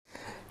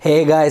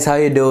Hey guys, how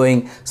you doing?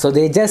 So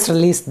they just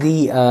released the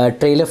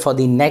trailer for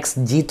the next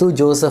Jeethu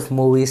Joseph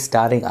movie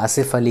starring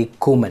Asif Ali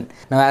Kooman.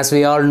 Now as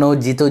we all know,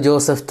 Jeethu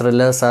Joseph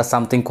thrillers are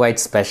something quite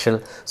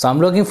special. So I'm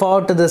looking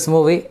forward to this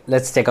movie.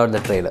 Let's check out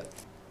the trailer.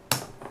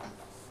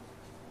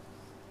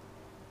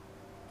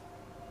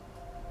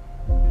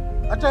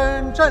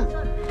 Attention!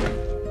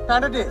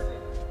 Candidate!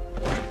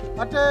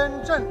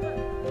 Attention!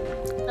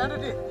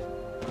 Candidate!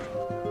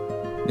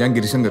 ഞാൻ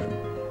Girishankar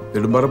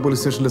Nedumpara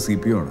police സ്റ്റേഷനിലെ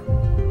CPO ആണ്.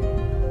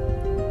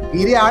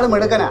 ആള്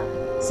മെടുക്കനാ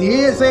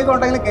CSI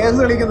കൊണ്ടെങ്കിൽ case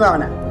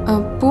കളിക്കുന്നവനാ.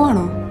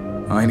 പോവാണോ?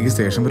 എനിക്ക്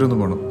station വരെ ഒന്ന്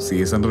പോകണം.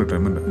 CS under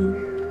retirement.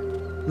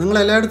 നിങ്ങൾ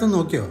എല്ലായിടത്തും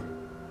നോക്കിയോ?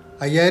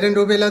 5000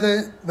 രൂപ ഇല്ലാതെ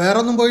വേറെ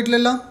ഒന്നും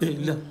പോയിട്ടില്ലല്ലോ?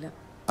 ഇല്ല.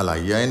 അല്ല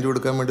 5000 രൂപ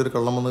എടുക്കാൻ വേണ്ടി ഒരു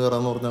കള്ളം വന്ന്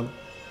കയറാന്ന് പറഞ്ഞാൽ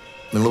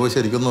നിങ്ങൾ പോയി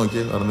ശരിക്കും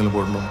നോക്കിയേ ആരെങ്കിലും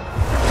പോയിട്ടുണ്ടോ?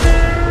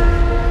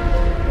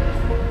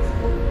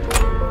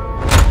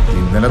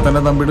 ഇന്നലെ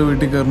തന്നെ തമ്പിയുടെ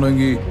വീട്ടിൽ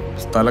കയറണമെങ്കിൽ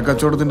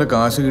സ്ഥലക്കച്ചവടത്തിന്റെ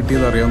കാശ്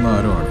കിട്ടിയത് അറിയാവുന്ന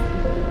ആരുമാണ്.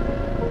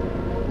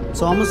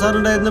 സോമ സാർ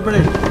ഉണ്ടായിരുന്നപ്പോഴേ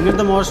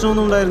ഇങ്ങനത്തെ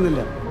മോഷണമൊന്നും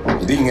ഉണ്ടായിരുന്നില്ല.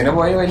 ഇത് ഇങ്ങനെ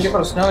പോയ വലിയ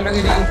പ്രശ്നമല്ലോ.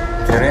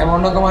 ചെറിയ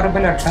എമൗണ്ട് ഒക്കെ മാറിയപ്പോ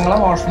ലക്ഷങ്ങളെ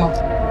മോഷണം.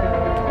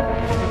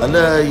 അല്ല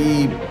ഈ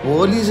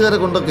പോലീസുകാരെ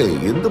കൊണ്ടൊക്കെ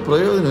എന്ത്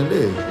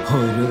പ്രയോജനല്ലേ?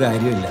 ഒരു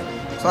കാര്യമില്ല.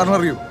 സാറിന്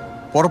അറിയൂ,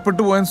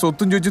 പുറപ്പെട്ടു പോയാൻ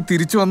സ്വത്തും ചോദിച്ച്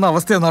തിരിച്ചു വന്ന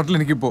അവസ്ഥയാണ് നാട്ടിൽ.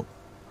 എനിക്കിപ്പോ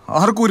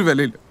ആർക്കും ഒരു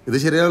വിലയില്ല. ഇത്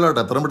ശരിയാവില്ല.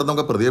 എത്രയും പെട്ടെന്ന്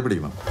നമുക്ക് പ്രതിയെ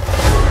പിടിക്കണം.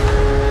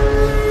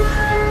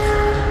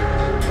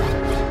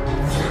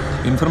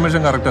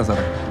 ഇൻഫർമേഷൻ കറക്റ്റാ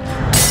സാറേ.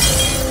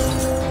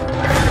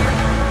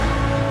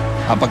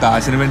 അപ്പൊ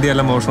കാശിന്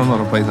വേണ്ടിയല്ല മോഷണം എന്ന്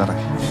ഉറപ്പായി സാറേ.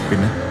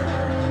 പിന്നെ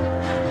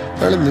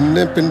അയാൾ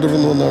നിന്നെ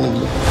പിന്തുടർന്നു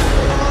എന്നാണെങ്കിലും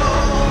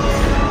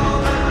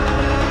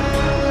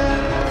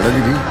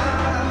ഗിരി,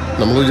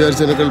 നമ്മൾ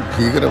വിചാരിച്ചതിനേക്കാൾ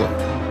ഭീകരമാണ്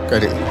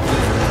കാര്യങ്ങൾ.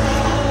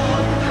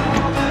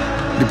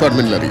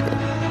 ഡിപ്പാർട്ട്മെന്റിൽ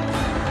അറിയിക്കണം.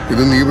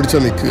 ഇത് നീ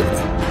പിടിച്ചാൽ നിൽക്കുകയാണ്.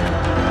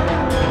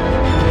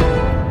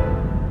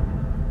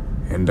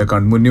 എന്റെ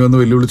കൺമുന്നിൽ വന്ന്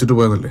വെല്ലുവിളിച്ചിട്ട്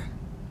പോയതല്ലേ,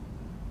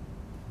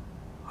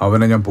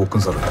 അവനെ ഞാൻ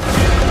പോക്കും സാറേ.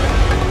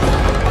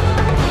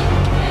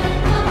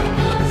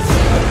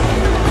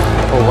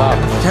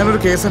 ഞാനൊരു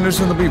കേസ്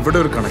അന്വേഷിച്ച് വന്നപ്പോ ഇവിടെ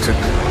ഒരു കണക്ഷൻ.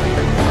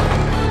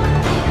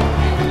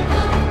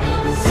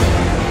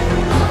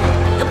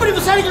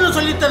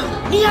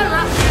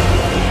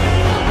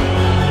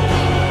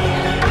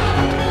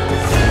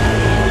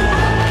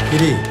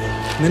 ഗിരി,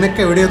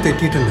 നിനക്ക് എവിടെയോ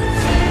തെറ്റിയിട്ടുണ്ട്.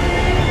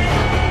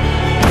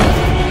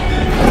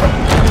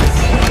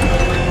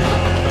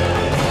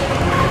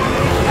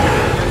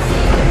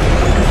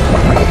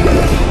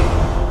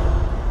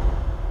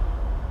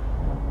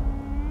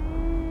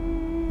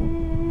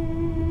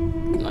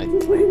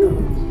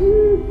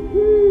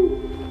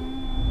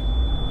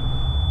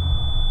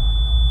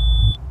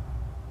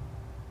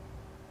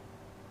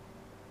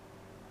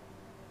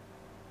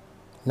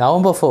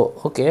 November 4,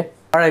 okay.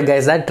 Alright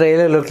guys, that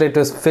trailer looked like it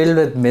was filled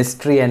with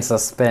mystery and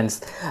suspense.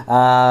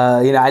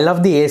 I love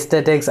the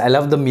aesthetics, I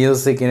love the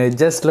music, it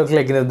just looked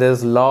like,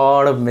 there's a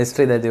lot of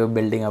mystery that they were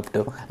building up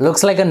to.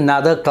 Looks like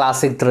another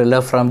classic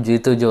thriller from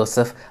Jeethu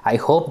Joseph. I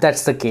hope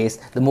that's the case.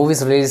 The movie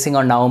is releasing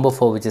on November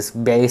 4, which is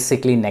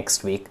basically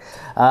next week.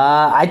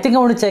 I think I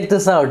want to check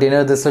this out,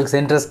 this looks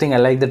interesting. I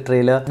like the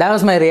trailer. That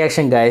was my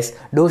reaction guys.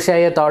 Do share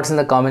your thoughts in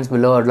the comments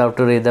below, I'd love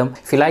to read them.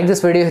 If you like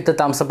this video, hit the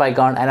thumbs up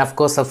icon and of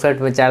course subscribe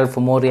to my channel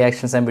for more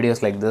reactions and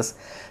videos like this.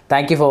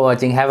 Thank you for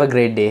watching. Have a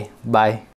great day. Bye.